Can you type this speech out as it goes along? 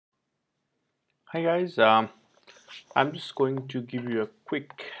Hi guys, I'm just going to give you a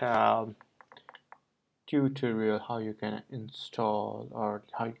quick tutorial how you can install or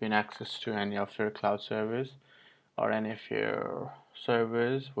how you can access to any of your cloud servers or any of your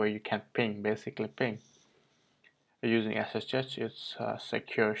servers where you can basically ping using SSH. It's a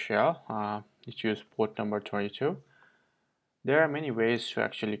secure shell. It uses port number 22. There are many ways to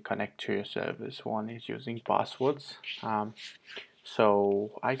actually connect to your servers. One is using passwords.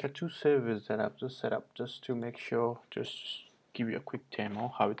 So I got two servers that I've just set up just to make sure, just give you a quick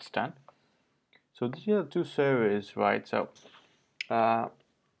demo how it's done. So these are two servers, right? So uh,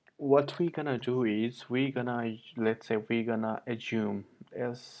 what we're gonna do is let's say we're gonna assume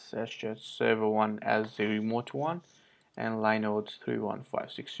SSH server 1 as the remote one and Linode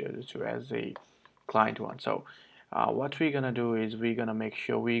 3156002 as the client one. So what we're gonna do is we're gonna make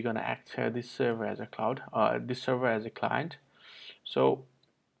sure we're gonna activate this server as a this server as a client. So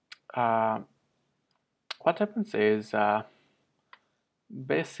what happens is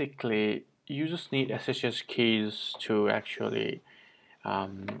basically you just need Ssh keys to actually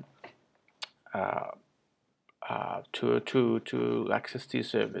um, uh, to access these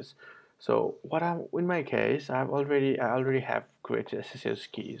service. So what I'm in my case, I already have created Ssh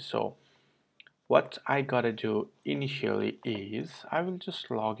keys. So what I gotta do initially is I will just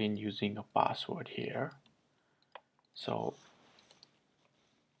log in using a password here. So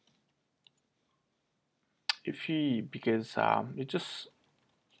because it just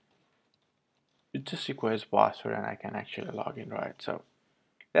requires password and I can actually log in, right? So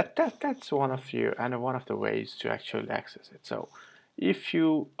that's one of the ways to actually access it. So if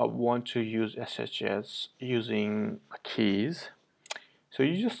you want to use SSH using keys, so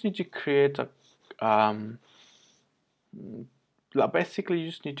you just need to create a basically you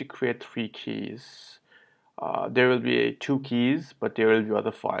just need to create 3 keys. There will be 2 keys, but there will be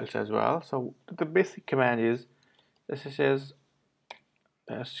other files as well. So the basic command is SSH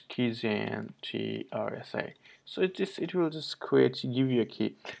keys in TRSA. So it will just give you a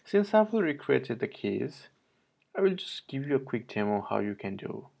key. Since I've already created the keys, I will just give you a quick demo how you can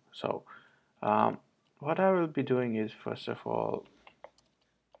do. So what I will be doing is first of all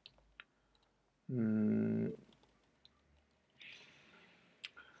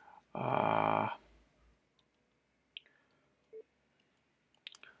uh,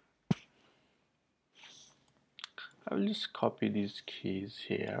 I will just copy these keys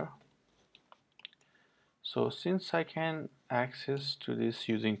here. So since I can access to this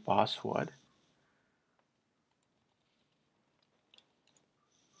using password,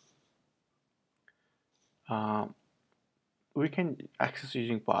 we can access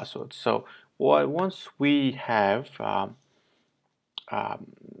using passwords. So once we have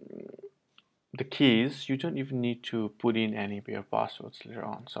the keys, you don't even need to put in any of your passwords later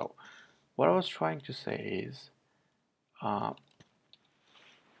on. So what I was trying to say is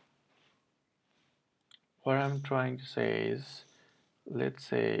let's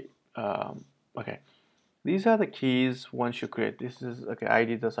say okay, these are the keys once you create. This is okay,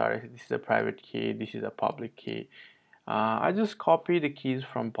 ID this is a private key, this is a public key. I just copy the keys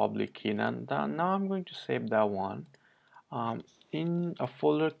from public key. Now I'm going to save that one in a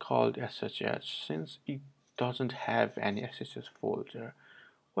folder called SSH. Since it doesn't have any SSH folder,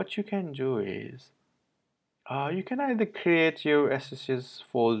 what you can do is you can either create your SSH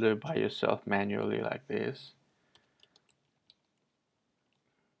folder by yourself manually like this,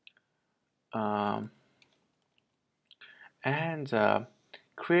 and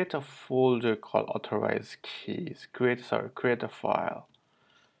create a folder called Authorized Keys. Create a file.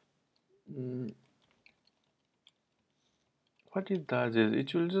 What it does is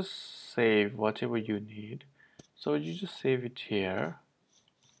it will just save whatever you need. So you just save it here,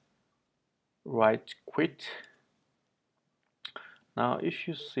 right, quit. Now if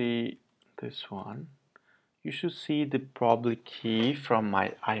you see this one, you should see the public key from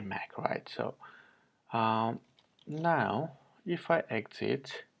my iMac, right? So now if I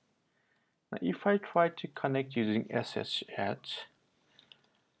exit, now if I try to connect using SSH,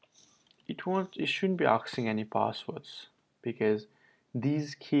 it shouldn't be asking any passwords because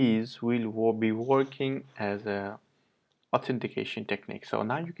these keys will be working as a authentication technique. So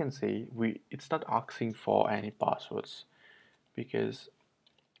now you can see it's not asking for any passwords because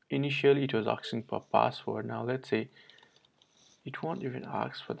initially it was asking for password. Now let's say it won't even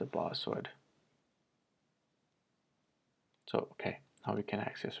ask for the password. So okay, now we can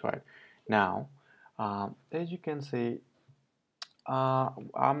access, right? Now as you can see,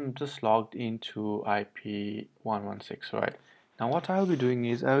 I'm just logged into IP 116, right? Now what I'll be doing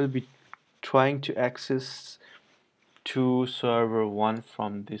is I will be trying to access to server 1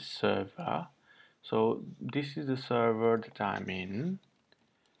 from this server. So this is the server that I'm in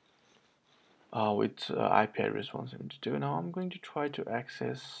with IP address 172. Now I'm going to try to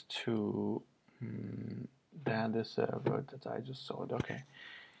access to the server that I just saw. Okay.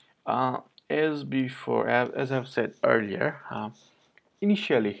 As before, as I've said earlier,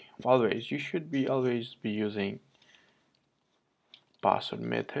 initially, always you should be always be using password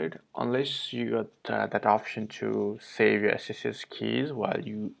method unless you got that option to save your Ssh keys while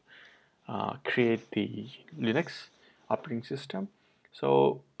you create the Linux operating system.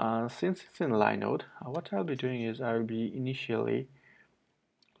 So since it's in Linode, what I'll be doing is I'll be initially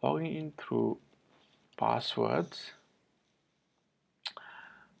logging in through passwords.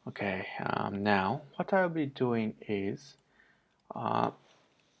 Okay, now what I'll be doing is I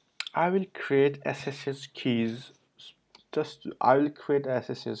will create Ssh keys. I will create a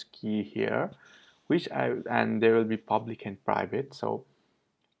Ssh key here, and there will be public and private. So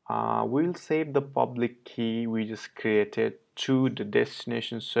we'll save the public key we just created to the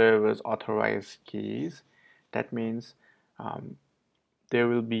destination server's authorized keys. That means there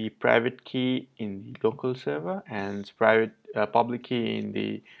will be private key in the local server and public key in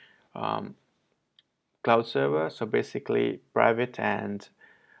the um, cloud server. So basically, private and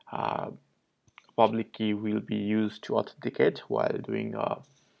public key will be used to authenticate while doing a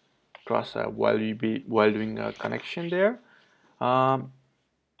while doing a connection there. Um,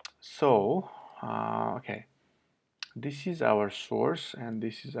 so okay, this is our source and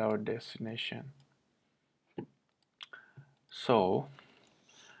this is our destination. So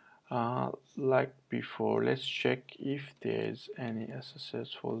like before, let's check if there's any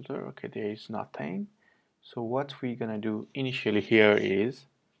SSH folder. Okay, there is nothing. So what we're gonna do initially here is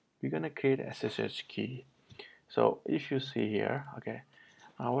we're gonna create a SSH key. So if you see here, okay,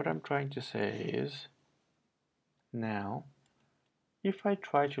 what I'm trying to say is now if I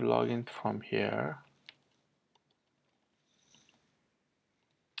try to log in from here,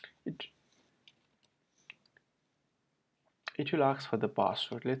 it will ask for the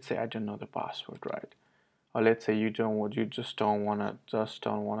password. Let's say I don't know the password, right? Or let's say you just don't wanna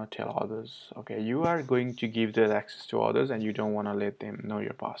tell others. Okay, you are going to give that access to others and you don't wanna let them know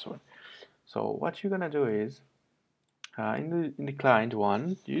your password. So what you're gonna do is in the client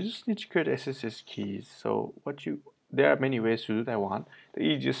one, you just need to create SSH keys. So there are many ways to do that one. The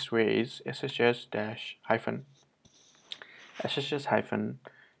easiest way is ssh hyphen ssh hyphen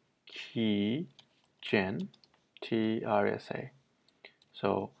key gen trsa.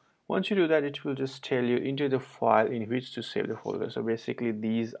 So once you do that, it will just tell you into the file in which to save the folder. So basically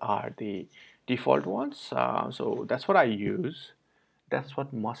these are the default ones. So that's what I use. That's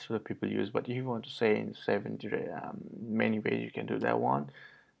what most of the people use. But if you want to say in many ways, you can do that one.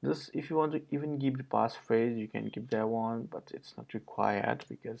 Just if you want to even give the passphrase, you can give that one, but it's not required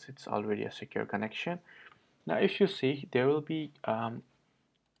because it's already a secure connection. Now if you see, there will be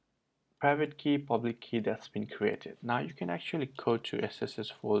private key, public key that's been created. Now you can actually go to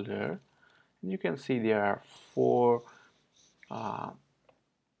SSH folder and you can see there are four uh,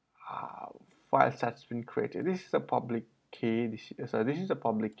 files that's been created. This is a public key, this is a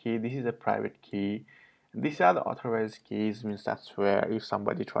public key, this is a private key. And these are the authorized keys, means that's where if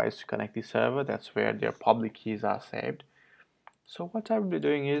somebody tries to connect the server, that's where their public keys are saved. So what I'll be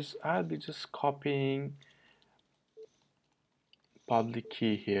doing is I'll be just copying public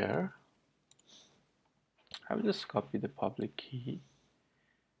key here. I will just copy the public key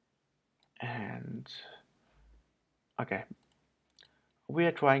and okay, we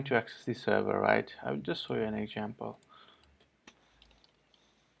are trying to access the server, right? I will just show you an example.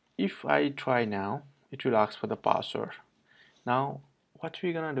 If I try now, it will ask for the password. Now what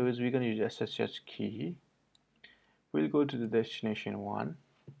we're gonna do is we're gonna use SSH key. We'll go to the destination one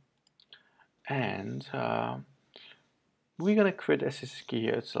and we're gonna create SSH key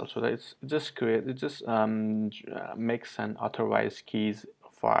here itself. So that it just makes an authorized keys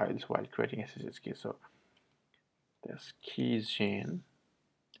files while creating SSH key. So there's keys gen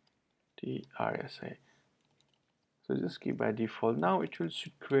the RSA. So just keep by default. Now it will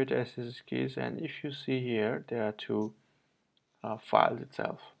create SSH keys, and if you see here, there are two files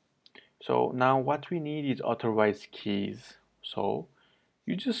itself. So now what we need is authorized keys. So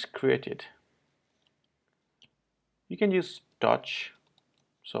you just create it. You can use touch.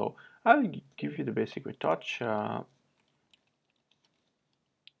 So I'll give you the basic with touch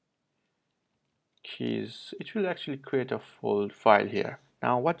keys. It will actually create a full file here.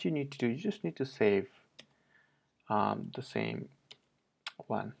 Now what you need to do, you just need to save the same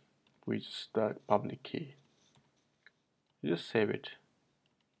one, which is the public key. You just save it.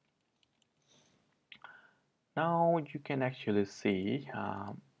 Now you can actually see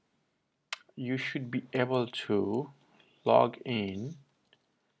you should be able to log in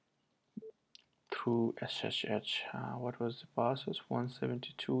through SSH. What was the process?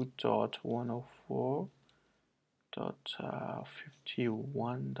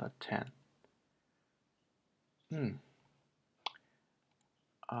 172.104.51.10.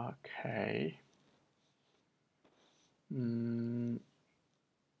 Okay.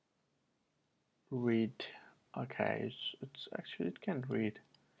 Read. Okay, it's actually, it can read.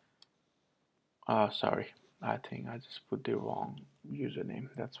 Sorry, I think I just put the wrong username,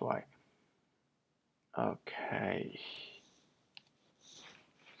 that's why. Okay,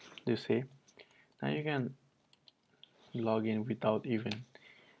 you see, now you can log in without even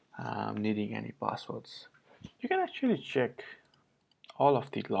needing any passwords. You can actually check all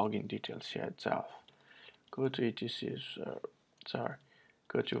of the login details here itself. Go to etc, sorry,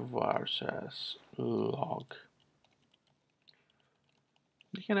 go to var//log.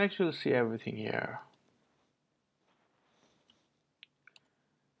 You can actually see everything here.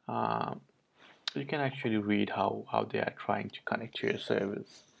 You can actually read how they are trying to connect to your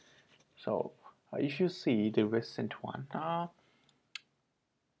service. So if you see the recent one,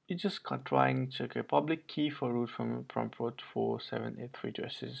 you just trying to check a public key for root from port 4783 to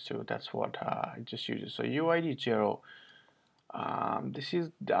SSH2. That's what it just uses. So UID 0. This is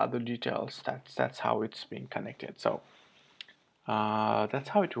the other details. That's how it's being connected. So that's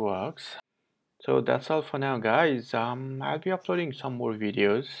how it works. So that's all for now, guys. I'll be uploading some more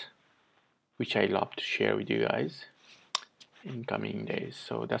videos, which I love to share with you guys in coming days.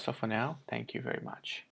 So that's all for now. Thank you very much.